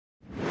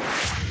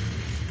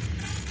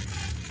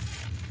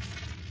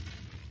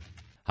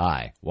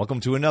Hi,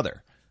 welcome to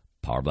another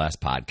Power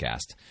Blast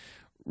podcast.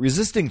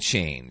 Resisting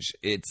change,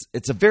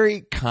 it's a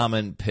very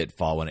common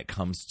pitfall when it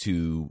comes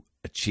to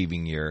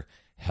achieving your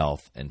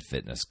health and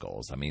fitness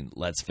goals. I mean,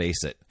 let's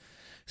face it,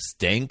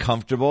 staying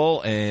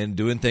comfortable and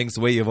doing things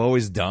the way you've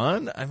always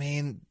done, I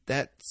mean,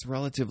 that's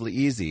relatively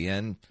easy,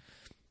 and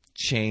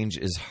change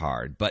is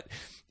hard. But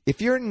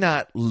if you're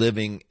not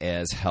living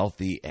as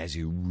healthy as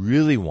you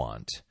really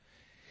want,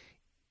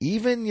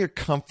 even your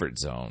comfort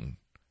zone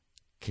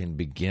can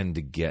begin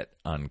to get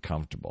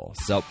uncomfortable.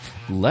 So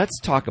let's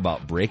talk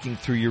about breaking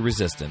through your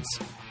resistance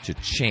to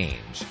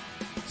change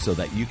so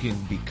that you can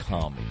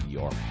become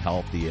your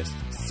healthiest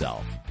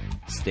self.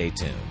 Stay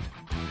tuned.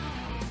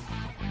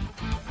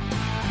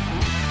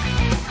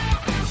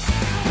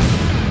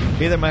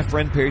 Hey there, my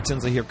friend. Perry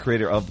Tinsley here,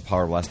 creator of the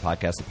Power Blast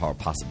podcast, The Power of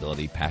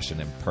Possibility,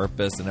 Passion, and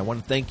Purpose. And I want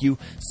to thank you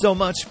so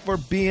much for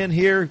being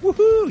here.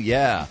 Woohoo!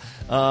 Yeah.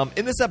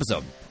 In this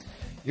episode,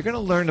 you're going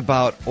to learn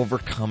about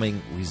overcoming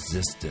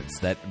resistance,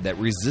 that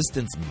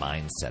resistance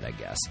mindset, I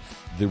guess.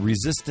 The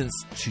resistance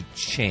to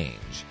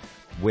change,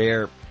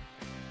 where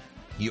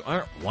you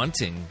aren't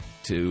wanting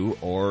to,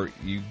 or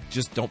you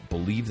just don't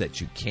believe that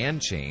you can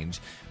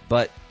change,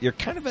 but you're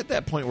kind of at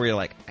that point where you're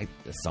like,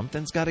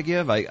 something's got to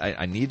give.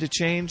 I need to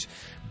change,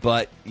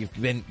 but you've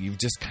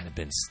just kind of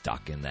been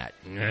stuck in that.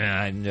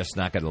 I'm just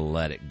not going to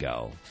let it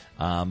go.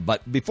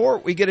 But before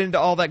we get into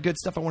all that good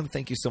stuff, I want to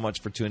thank you so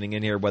much for tuning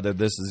in here, whether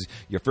this is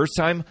your first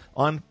time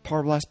on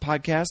Power Blast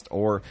Podcast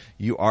or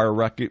you are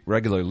a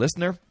regular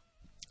listener.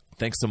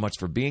 Thanks so much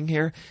for being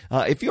here.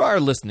 If you are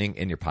listening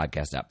in your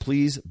podcast app,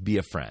 please be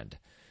a friend.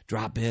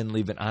 Drop in,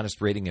 leave an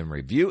honest rating and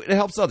review. It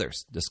helps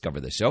others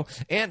discover the show.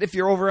 And if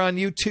you're over on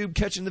YouTube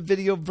catching the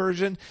video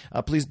version,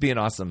 please be an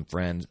awesome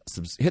friend.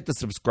 Hit the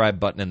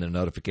subscribe button and the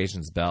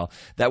notifications bell.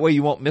 That way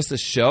you won't miss a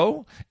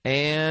show.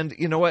 And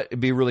you know what? It'd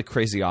be really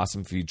crazy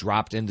awesome if you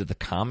dropped into the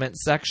comment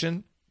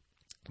section.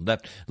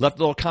 Left a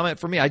little comment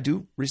for me. I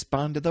do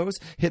respond to those.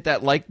 Hit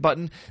that like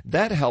button.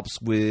 That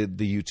helps with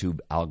the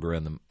YouTube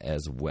algorithm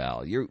as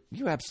well. You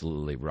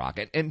absolutely rock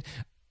it. And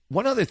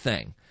one other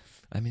thing.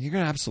 I mean, you're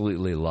going to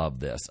absolutely love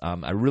this.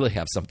 I really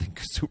have something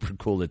super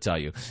cool to tell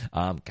you.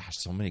 Gosh,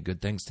 so many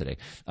good things today.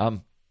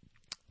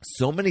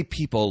 So many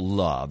people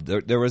loved.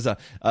 There was a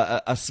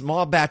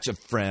small batch of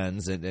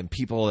friends and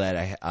people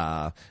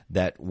that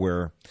that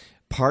were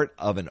part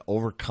of an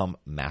Overcome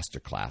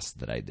Masterclass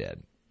that I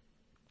did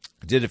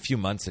a few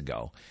months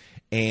ago,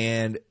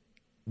 and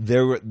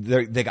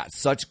they got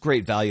such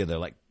great value. They're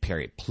like,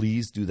 Perry,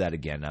 please do that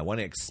again. I want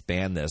to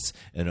expand this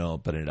and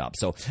open it up.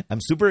 So I'm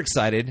super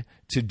excited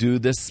to do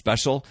this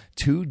special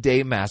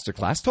 2-day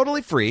masterclass,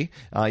 totally free.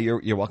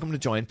 You're welcome to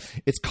join.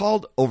 It's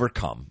called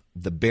Overcome,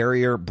 the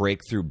Barrier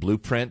Breakthrough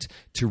Blueprint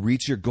to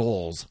Reach Your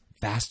Goals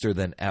Faster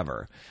Than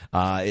Ever.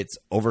 It's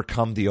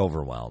overcome the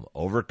overwhelm,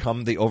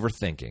 overcome the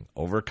overthinking,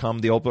 overcome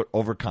the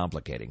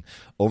overcomplicating,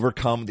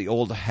 overcome the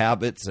old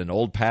habits and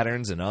old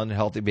patterns and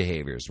unhealthy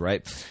behaviors,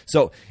 right?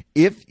 So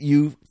if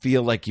you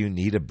feel like you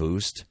need a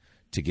boost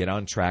to get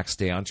on track,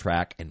 stay on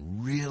track,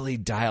 and really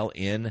dial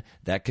in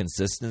that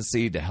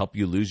consistency to help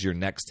you lose your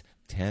next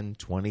 10,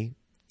 20,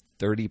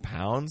 30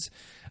 pounds,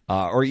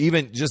 or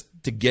even just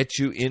to get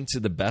you into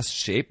the best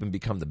shape and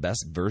become the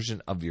best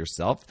version of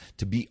yourself,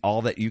 to be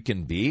all that you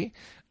can be,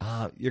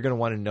 you're going to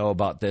want to know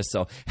about this.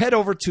 So head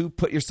over to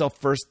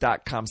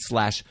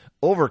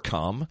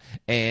putyourselffirst.com/overcome,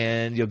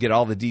 and you'll get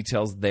all the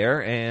details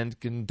there and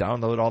can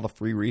download all the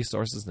free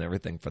resources and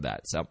everything for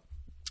that. So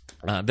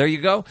there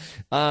you go.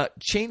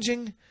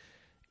 Changing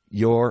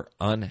your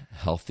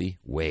unhealthy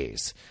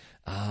ways.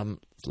 A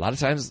lot of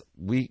times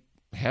we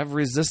have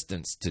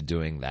resistance to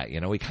doing that. You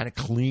know, we kind of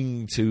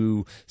cling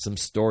to some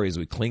stories.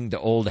 We cling to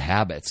old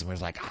habits, and we're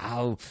like,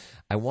 oh,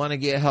 I want to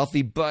get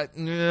healthy, but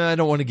I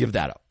don't want to give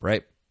that up,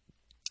 right?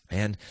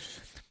 And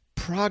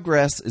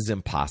progress is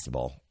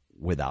impossible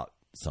without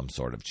some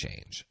sort of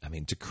change. I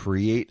mean, to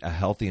create a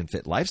healthy and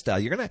fit lifestyle,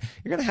 you're gonna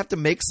have to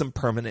make some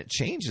permanent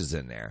changes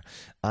in there,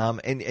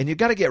 and you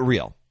got to get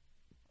real.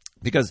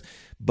 Because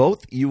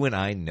both you and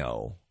I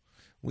know,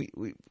 we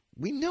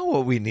know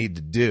what we need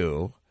to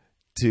do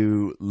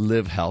to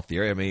live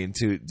healthier. I mean,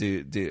 to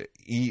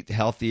eat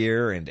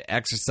healthier and to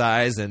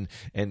exercise and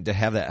to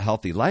have that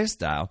healthy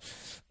lifestyle.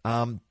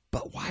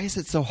 But why is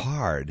it so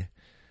hard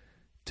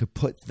to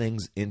put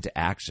things into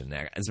action?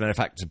 As a matter of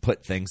fact, to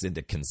put things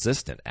into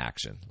consistent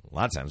action. A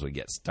lot of times we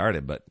get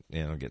started, but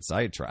get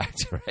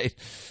sidetracked, right?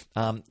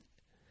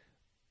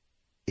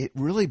 It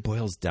really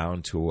boils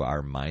down to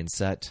our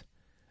mindset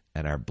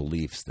and our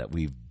beliefs that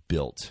we've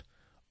built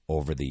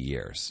over the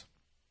years.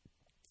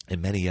 And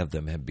many of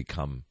them have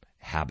become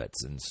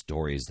habits and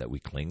stories that we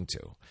cling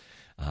to.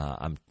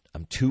 I'm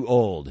too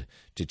old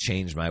to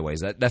change my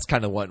ways. That's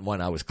kind of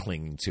one I was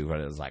clinging to. Where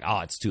it was like, oh,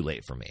 it's too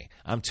late for me.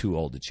 I'm too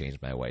old to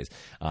change my ways.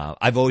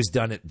 I've always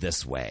done it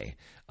this way.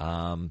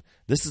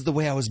 This is the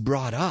way I was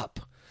brought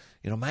up.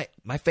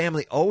 My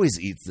family always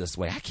eats this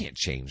way. I can't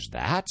change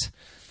that.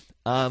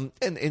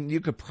 And you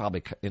could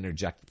probably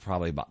interject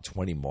about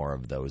 20 more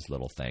of those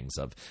little things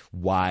of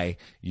why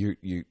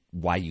you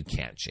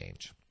can't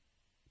change.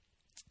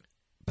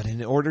 But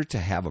in order to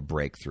have a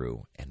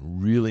breakthrough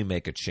and really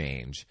make a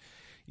change,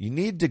 you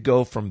need to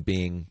go from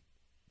being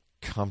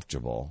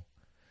comfortable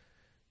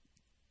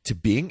to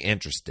being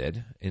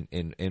interested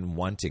in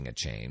wanting a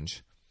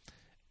change,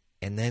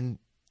 and then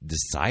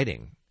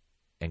deciding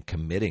and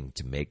committing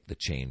to make the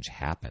change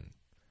happen.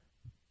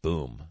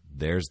 Boom.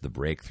 There's the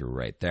breakthrough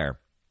right there.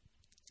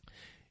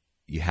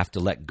 You have to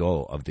let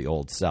go of the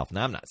old self.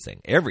 Now, I'm not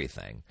saying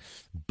everything,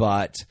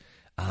 but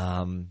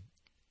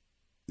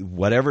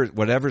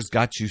whatever's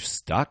got you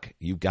stuck,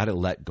 you've got to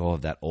let go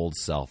of that old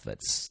self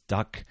that's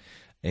stuck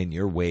in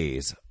your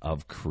ways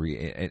of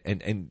create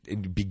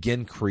and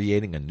begin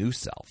creating a new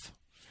self.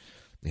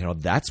 You know,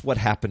 that's what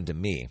happened to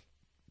me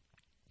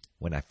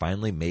when I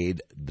finally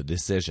made the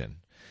decision.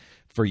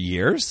 For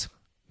years,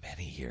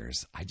 many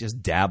years, I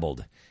just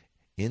dabbled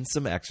in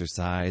some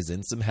exercise,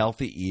 in some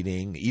healthy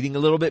eating a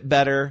little bit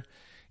better,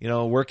 you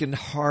know, working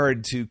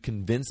hard to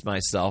convince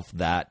myself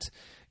that,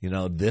 you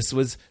know, this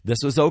was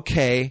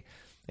okay.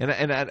 And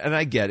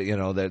I get it, you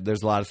know,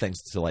 there's a lot of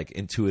things to like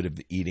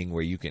intuitive eating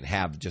where you can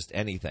have just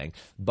anything,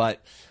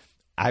 but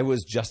I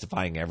was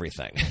justifying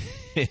everything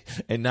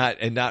and not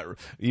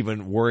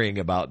even worrying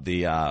about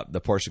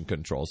the portion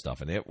control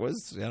stuff. And it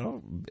was, you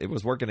know, it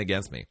was working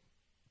against me.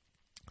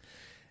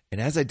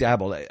 And as I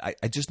dabbled, I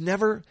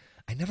never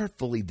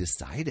fully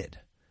decided.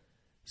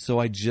 So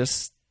I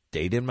just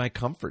stayed in my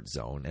comfort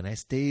zone and I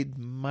stayed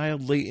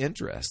mildly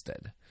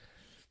interested.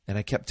 And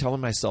I kept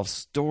telling myself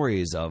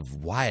stories of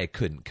why I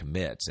couldn't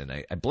commit, and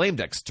I blamed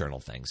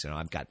external things. You know,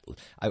 I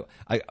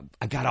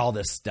got all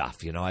this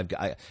stuff. You know, I've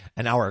got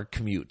an hour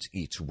commute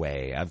each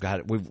way.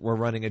 We're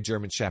running a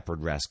German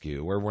Shepherd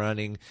rescue. We're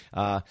running.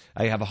 I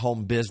have a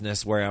home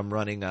business where I'm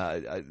running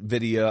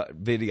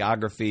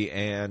videography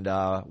and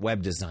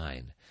web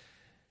design.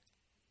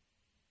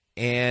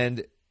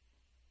 And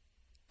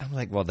I'm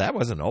like, well, that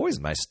wasn't always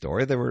my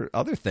story. There were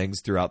other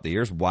things throughout the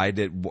years.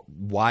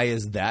 Why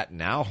is that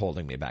now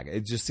holding me back?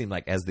 It just seemed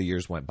like as the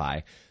years went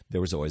by, there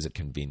was always a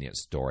convenient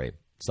story,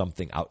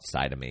 something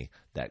outside of me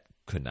that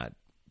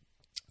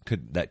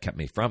that kept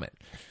me from it.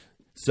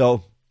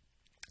 So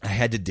I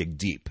had to dig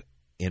deep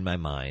in my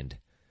mind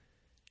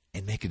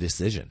and make a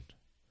decision.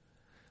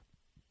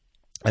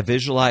 I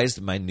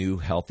visualized my new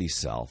healthy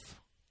self,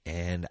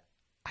 and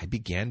I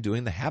began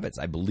doing the habits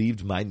I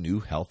believed my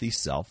new healthy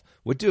self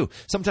would do.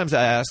 Sometimes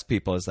I ask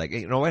people, it's like, hey,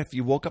 you know what, if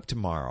you woke up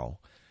tomorrow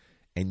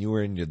and you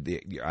were in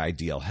your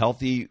ideal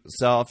healthy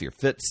self, your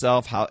fit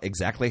self,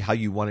 exactly how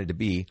you wanted to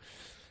be,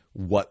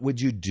 what would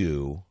you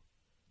do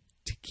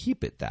to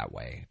keep it that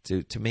way,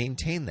 to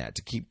maintain that,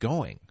 to keep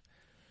going?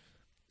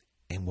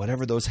 And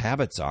whatever those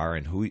habits are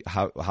and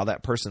how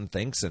that person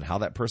thinks and how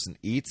that person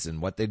eats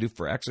and what they do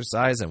for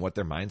exercise and what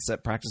their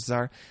mindset practices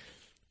are,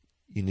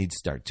 you need to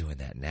start doing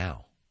that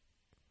now.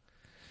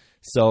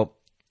 So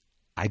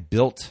I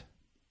built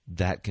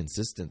that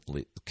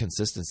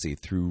consistency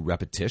through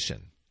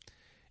repetition,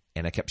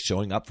 and I kept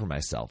showing up for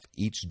myself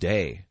each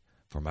day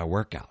for my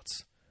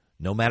workouts,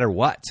 no matter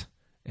what.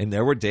 And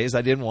there were days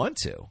I didn't want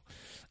to.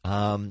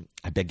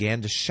 I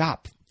began to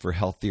shop for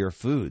healthier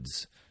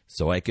foods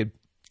so I could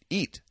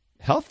eat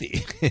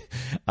healthy.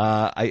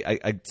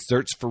 I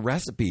searched for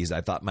recipes I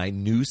thought my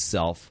new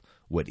self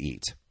would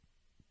eat.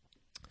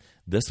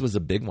 This was a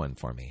big one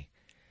for me.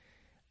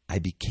 I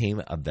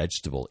became a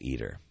vegetable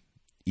eater,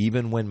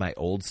 even when my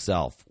old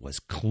self was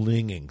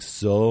clinging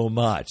so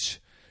much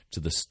to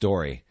the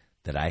story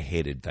that I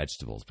hated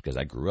vegetables because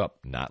I grew up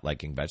not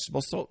liking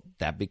vegetables. So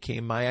that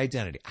became my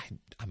identity.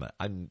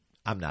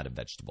 I'm not a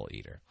vegetable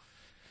eater.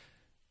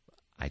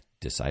 I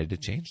decided to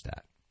change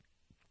that.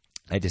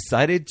 I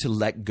decided to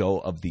let go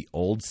of the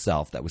old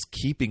self that was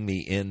keeping me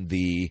in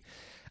the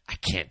I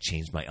can't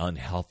change my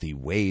unhealthy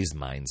ways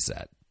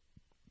mindset.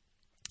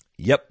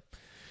 Yep.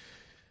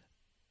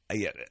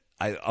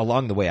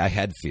 Along the way, I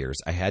had fears,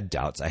 I had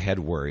doubts, I had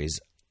worries,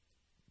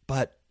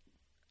 but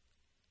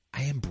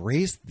I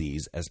embraced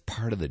these as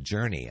part of the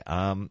journey.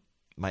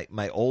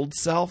 My old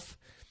self,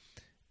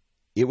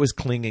 it was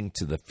clinging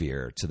to the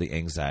fear, to the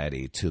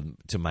anxiety,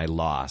 to my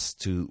loss,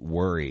 to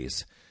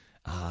worries.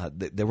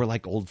 They were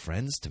like old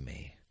friends to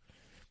me.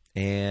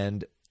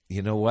 And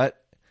you know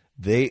what?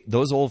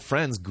 Those old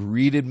friends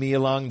greeted me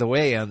along the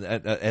way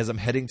as I'm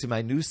heading to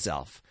my new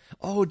self.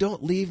 Oh,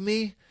 don't leave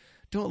me.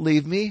 Don't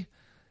leave me.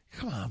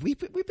 Come on, we've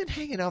been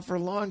hanging out for a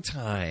long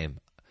time.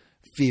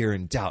 Fear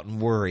and doubt and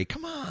worry.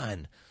 Come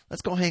on,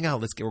 let's go hang out.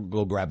 Let's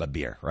go grab a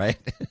beer, right?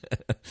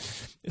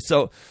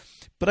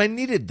 But I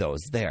needed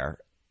those there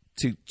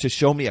to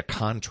show me a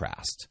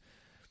contrast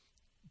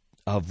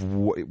of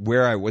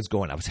where I was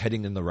going. I was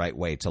heading in the right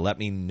way, to let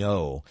me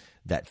know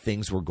that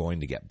things were going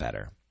to get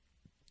better,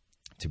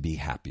 to be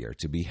happier,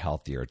 to be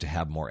healthier, to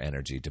have more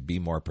energy, to be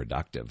more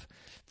productive.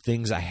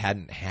 Things I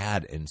hadn't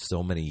had in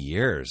so many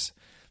years.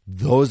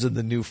 Those are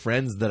the new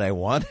friends that I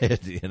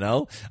wanted, you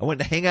know? I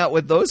wanted to hang out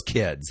with those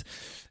kids.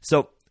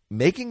 So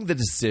making the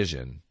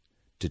decision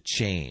to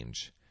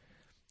change,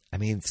 I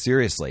mean,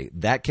 seriously,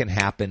 that can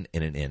happen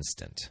in an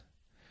instant.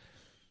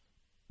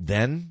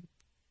 Then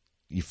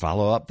you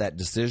follow up that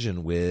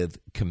decision with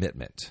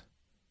commitment,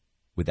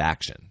 with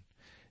action.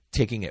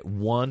 taking it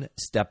one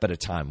step at a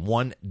time,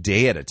 one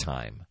day at a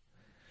time,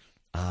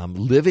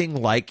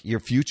 living like your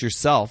future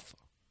self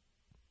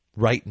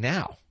right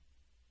now.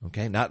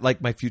 Okay, not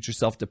like my future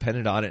self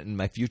depended on it, and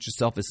my future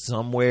self is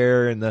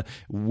somewhere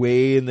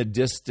way in the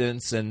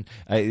distance, and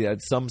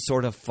some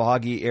sort of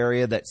foggy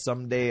area that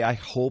someday I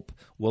hope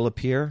will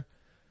appear.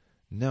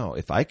 No,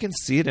 if I can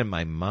see it in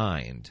my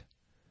mind,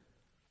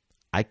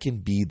 I can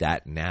be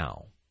that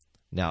now.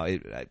 Now,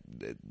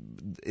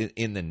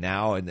 in the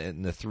now and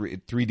in the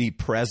 3D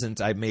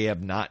present, I may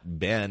have not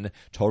been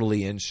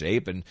totally in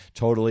shape and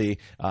totally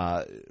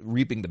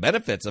reaping the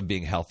benefits of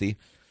being healthy,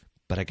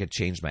 but I could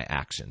change my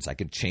actions. I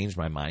could change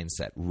my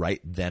mindset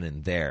right then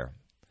and there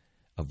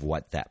of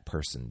what that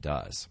person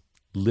does.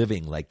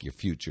 Living like your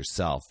future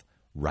self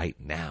right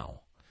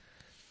now.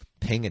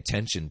 Paying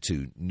attention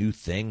to new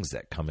things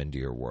that come into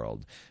your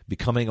world.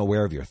 Becoming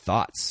aware of your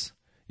thoughts,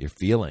 your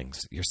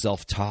feelings, your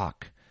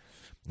self-talk.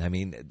 I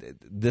mean,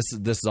 this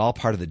is all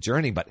part of the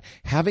journey, but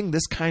having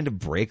this kind of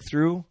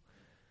breakthrough,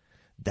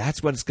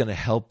 that's what's going to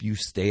help you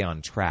stay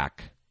on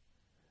track,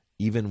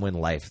 even when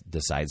life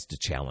decides to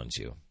challenge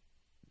you.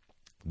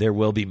 There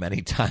will be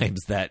many times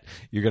that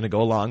you're going to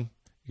go along,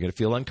 you're going to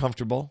feel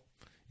uncomfortable,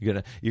 you're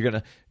going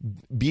to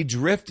be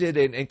drifted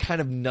and kind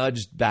of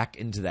nudged back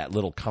into that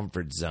little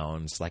comfort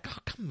zone. It's like,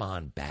 oh, come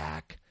on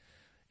back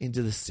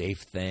into the safe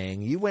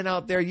thing. You went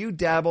out there, you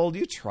dabbled,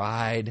 you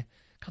tried,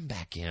 come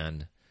back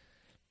in.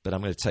 But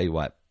I'm going to tell you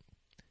what,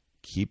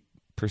 keep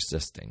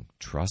persisting,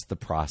 trust the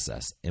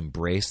process,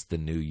 embrace the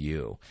new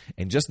you,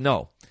 and just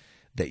know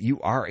that you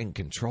are in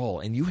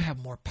control and you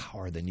have more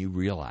power than you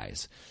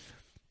realize.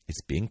 It's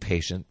being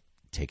patient,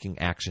 taking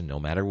action no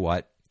matter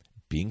what,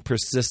 being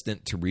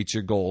persistent to reach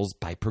your goals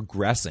by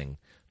progressing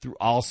through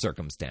all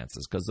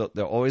circumstances, because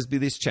there'll always be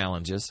these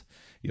challenges.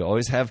 You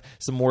always have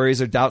some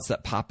worries or doubts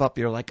that pop up.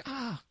 You're like,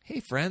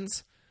 hey,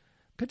 friends.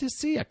 Good to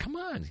see you. Come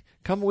on.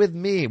 Come with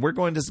me. We're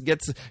going to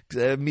get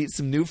to meet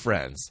some new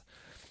friends.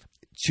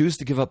 Choose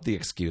to give up the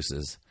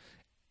excuses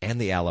and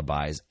the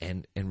alibis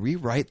and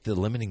rewrite the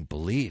limiting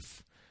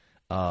belief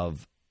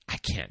of I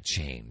can't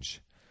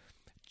change.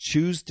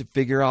 Choose to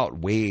figure out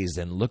ways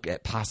and look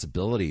at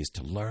possibilities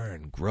to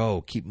learn,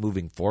 grow, keep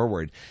moving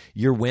forward.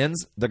 Your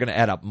wins, they're going to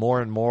add up more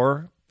and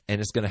more,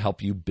 and it's going to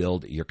help you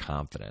build your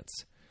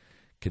confidence.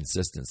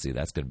 Consistency,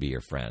 that's going to be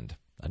your friend.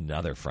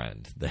 Another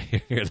friend that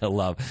you're going to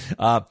love.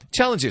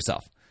 Challenge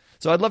yourself.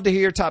 So I'd love to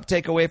hear your top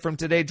takeaway from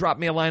today. Drop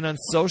me a line on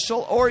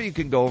social, or you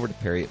can go over to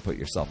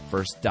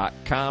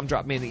Perry@PutYourselfFirst.com.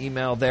 Drop me an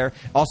email there.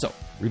 Also,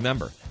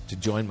 remember to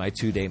join my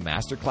 2-day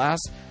masterclass,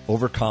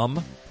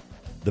 Overcome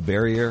the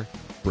Barrier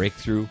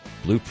Breakthrough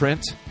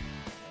Blueprint.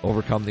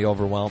 Overcome the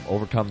overwhelm,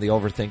 overcome the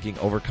overthinking,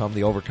 overcome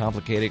the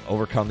overcomplicating,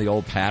 overcome the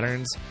old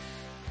patterns.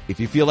 If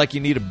you feel like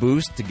you need a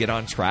boost to get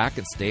on track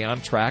and stay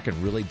on track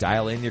and really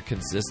dial in your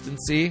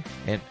consistency,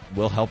 and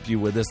we'll help you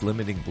with this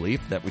limiting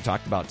belief that we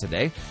talked about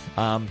today,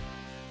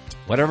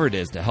 whatever it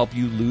is to help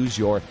you lose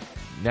your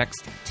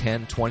next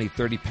 10, 20,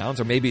 30 pounds,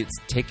 or maybe it's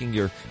taking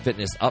your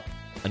fitness up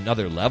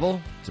another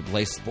level, to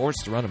play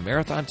sports, to run a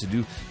marathon,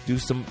 to do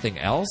something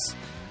else,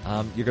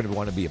 you're going to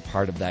want to be a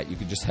part of that. You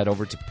can just head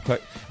over to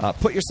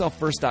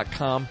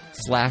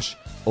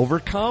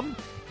putyourselffirst.com/overcome.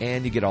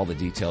 And you get all the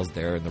details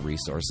there and the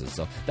resources.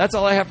 So that's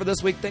all I have for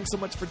this week. Thanks so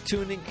much for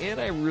tuning in.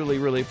 I really,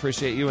 really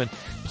appreciate you. And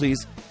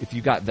please, if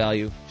you got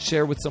value,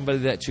 share with somebody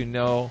that you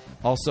know.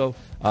 Also,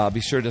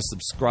 be sure to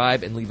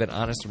subscribe and leave an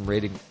honest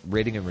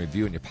rating and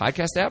review in your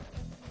podcast app.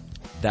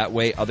 That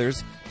way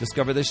others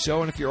discover this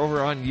show. And if you're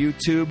over on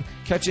YouTube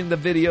catching the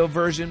video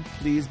version,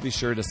 please be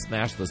sure to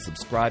smash the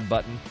subscribe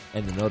button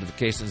and the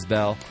notifications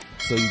bell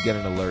so you get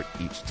an alert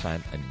each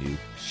time a new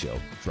show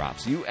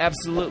drops. You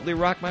absolutely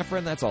rock, my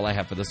friend. That's all I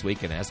have for this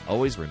week. And as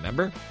always,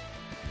 remember,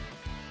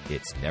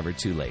 it's never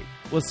too late.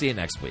 We'll see you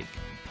next week.